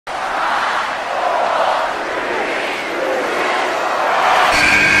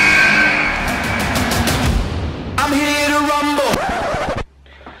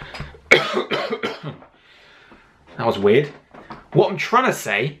weird. What I'm trying to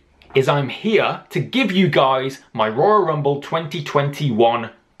say is I'm here to give you guys my Royal Rumble 2021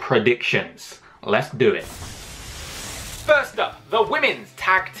 predictions. Let's do it. First up, the women's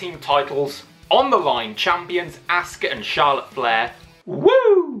tag team titles. On the line, champions Asuka and Charlotte Flair.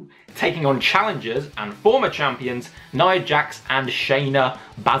 Woo! Taking on challengers and former champions Nia Jax and Shayna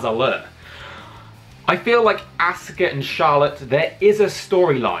Baszler. I feel like Asuka and Charlotte, there is a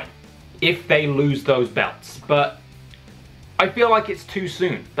storyline if they lose those belts, but I feel like it's too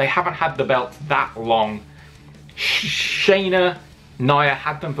soon. They haven't had the belts that long. Shayna, Nia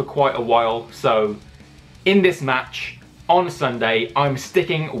had them for quite a while, so in this match on Sunday, I'm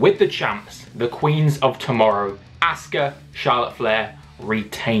sticking with the champs, the Queens of Tomorrow, Asuka, Charlotte Flair,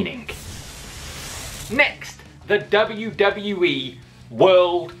 retaining. Next, the WWE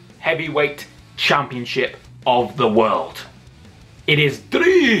World Heavyweight Championship of the World. It is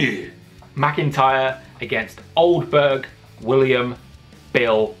Drew McIntyre against Goldberg, William,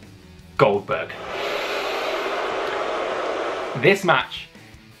 Bill, Goldberg. This match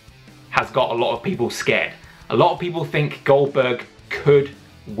has got a lot of people scared. A lot of people think Goldberg could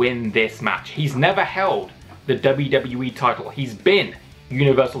win this match. He's never held the WWE title. He's been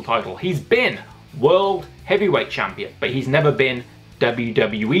Universal title. He's been World Heavyweight Champion, but he's never been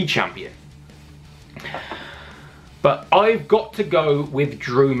WWE Champion. But I've got to go with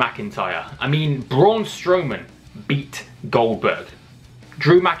Drew McIntyre. I mean, Braun Strowman beat Goldberg.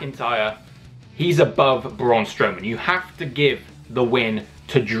 Drew McIntyre, he's above Braun Strowman. You have to give the win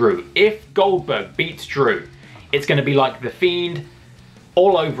to Drew. If Goldberg beats Drew, it's going to be like The Fiend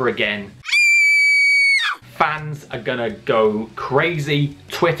all over again. Fans are going to go crazy.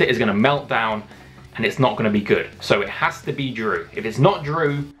 Twitter is going to melt down, and it's not going to be good. So it has to be Drew. If it's not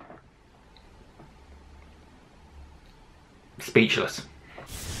Drew, speechless.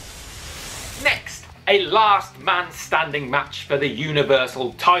 Next, a last man standing match for the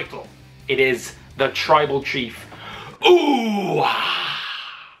Universal title. It is the Tribal Chief,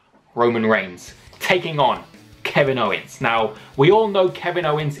 Roman Reigns, taking on Kevin Owens. Now, we all know Kevin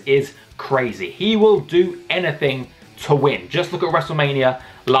Owens is crazy. He will do anything to win. Just look at WrestleMania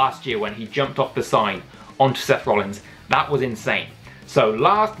last year when he jumped off the sign onto Seth Rollins. That was insane. So,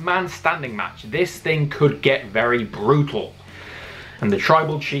 last man standing match. This thing could get very brutal. And the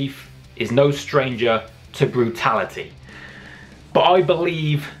Tribal Chief is no stranger to brutality. But I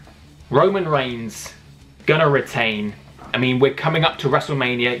believe Roman Reigns gonna retain. I mean, we're coming up to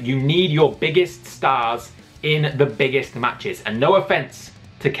WrestleMania. You need your biggest stars in the biggest matches. And no offense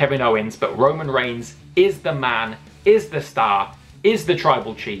to Kevin Owens, but Roman Reigns is the man, is the star, is the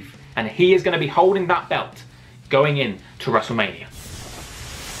Tribal Chief, and he is going to be holding that belt going into WrestleMania.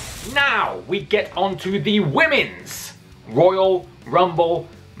 Now we get onto the women's Royal Rumble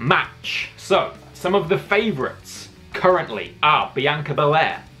match. So, some of the favorites currently are Bianca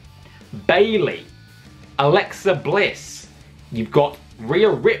Belair, Bayley, Alexa Bliss. You've got Rhea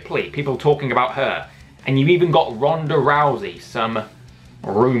Ripley, people talking about her. And you've even got Ronda Rousey, some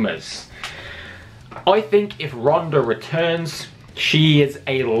rumours. I think if Ronda returns, she is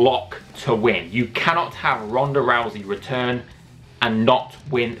a lock to win. You cannot have Ronda Rousey return and not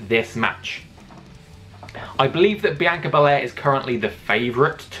win this match. I believe that Bianca Belair is currently the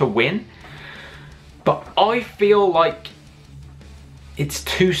favourite to win, but I feel like it's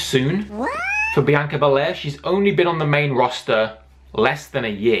too soon for Bianca Belair. She's only been on the main roster less than a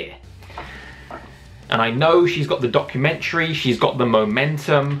year. And I know she's got the documentary, she's got the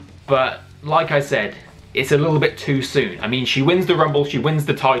momentum, but like I said, it's a little bit too soon. I mean, she wins the Rumble, she wins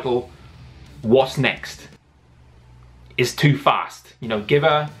the title. What's next? It's too fast. You know, give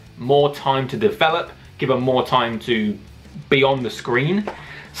her more time to develop, give her more time to be on the screen.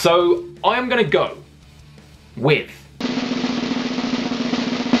 So I'm gonna go with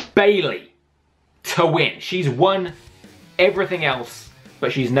Bayley to win. She's won everything else,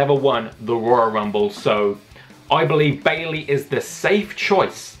 but she's never won the Royal Rumble, so I believe Bayley is the safe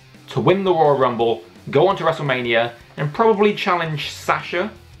choice to win the Royal Rumble, go on to WrestleMania, and probably challenge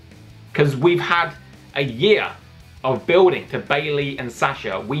Sasha, because we've had a year of building to Bayley and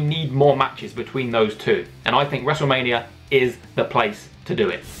Sasha. We need more matches between those two, and I think WrestleMania is the place to do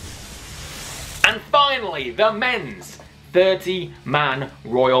it. And finally, the men's 30-man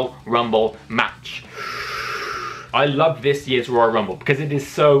Royal Rumble match. I love this year's Royal Rumble because it is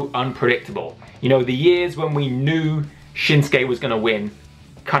so unpredictable. You know, the years when we knew Shinsuke was going to win,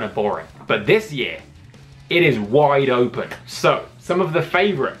 kind of boring. But this year, it is wide open. So, some of the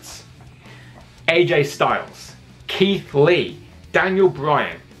favorites: AJ Styles, Keith Lee, Daniel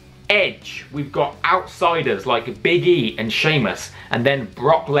Bryan, Edge. We've got outsiders like Big E and Sheamus, and then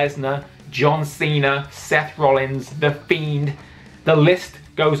Brock Lesnar, John Cena, Seth Rollins, The Fiend. The list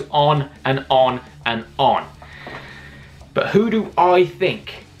goes on and on and on. But who do I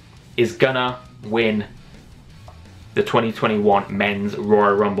think is gonna win the 2021 Men's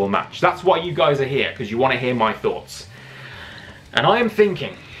Royal Rumble match? That's why you guys are here, because you want to hear my thoughts. And I am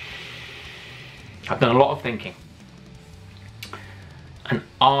thinking, I've done a lot of thinking, and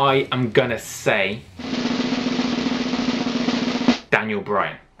I am gonna say Daniel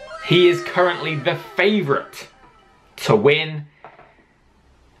Bryan. He is currently the favourite to win,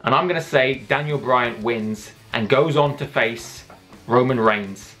 and I'm gonna say Daniel Bryan wins and goes on to face Roman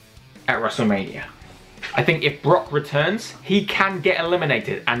Reigns at WrestleMania. I think if Brock returns, he can get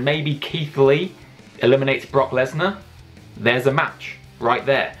eliminated, and maybe Keith Lee eliminates Brock Lesnar. There's a match right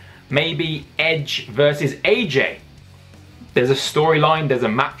there. Maybe Edge versus AJ. There's a storyline, there's a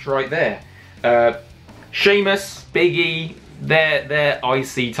match right there. Sheamus, Big E, their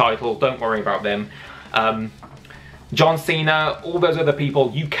IC title, don't worry about them. John Cena, all those other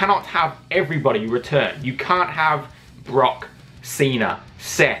people, you cannot have everybody return. You can't have Brock, Cena,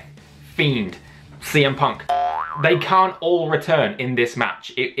 Seth, Fiend, CM Punk. They can't all return in this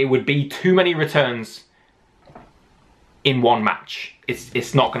match. It would be too many returns in one match.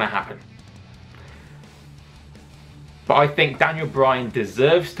 It's not gonna happen. But I think Daniel Bryan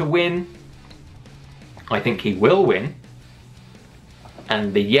deserves to win. I think he will win.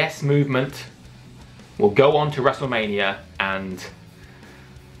 And the Yes Movement will go on to WrestleMania, and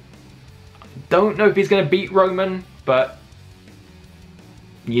I don't know if he's going to beat Roman, but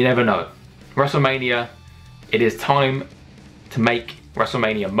you never know. WrestleMania, it is time to make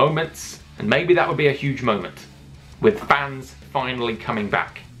WrestleMania moments, and maybe that would be a huge moment with fans finally coming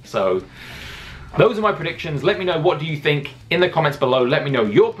back. So those are my predictions. Let me know, what do you think in the comments below. Let me know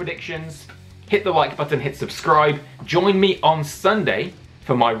your predictions. Hit the like button, hit subscribe. Join me on Sunday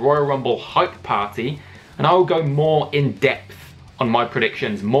for my Royal Rumble hype party, and I will go more in depth on my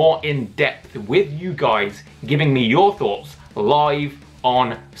predictions, more in depth with you guys, giving me your thoughts live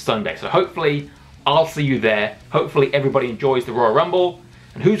on Sunday. So hopefully I'll see you there. Hopefully everybody enjoys the Royal Rumble.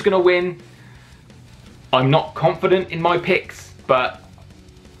 And who's gonna win? I'm not confident in my picks, but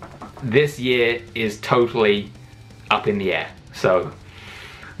this year is totally up in the air. So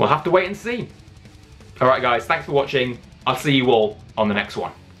we'll have to wait and see. All right guys, thanks for watching. I'll see you all on the next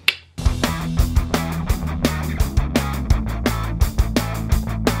one.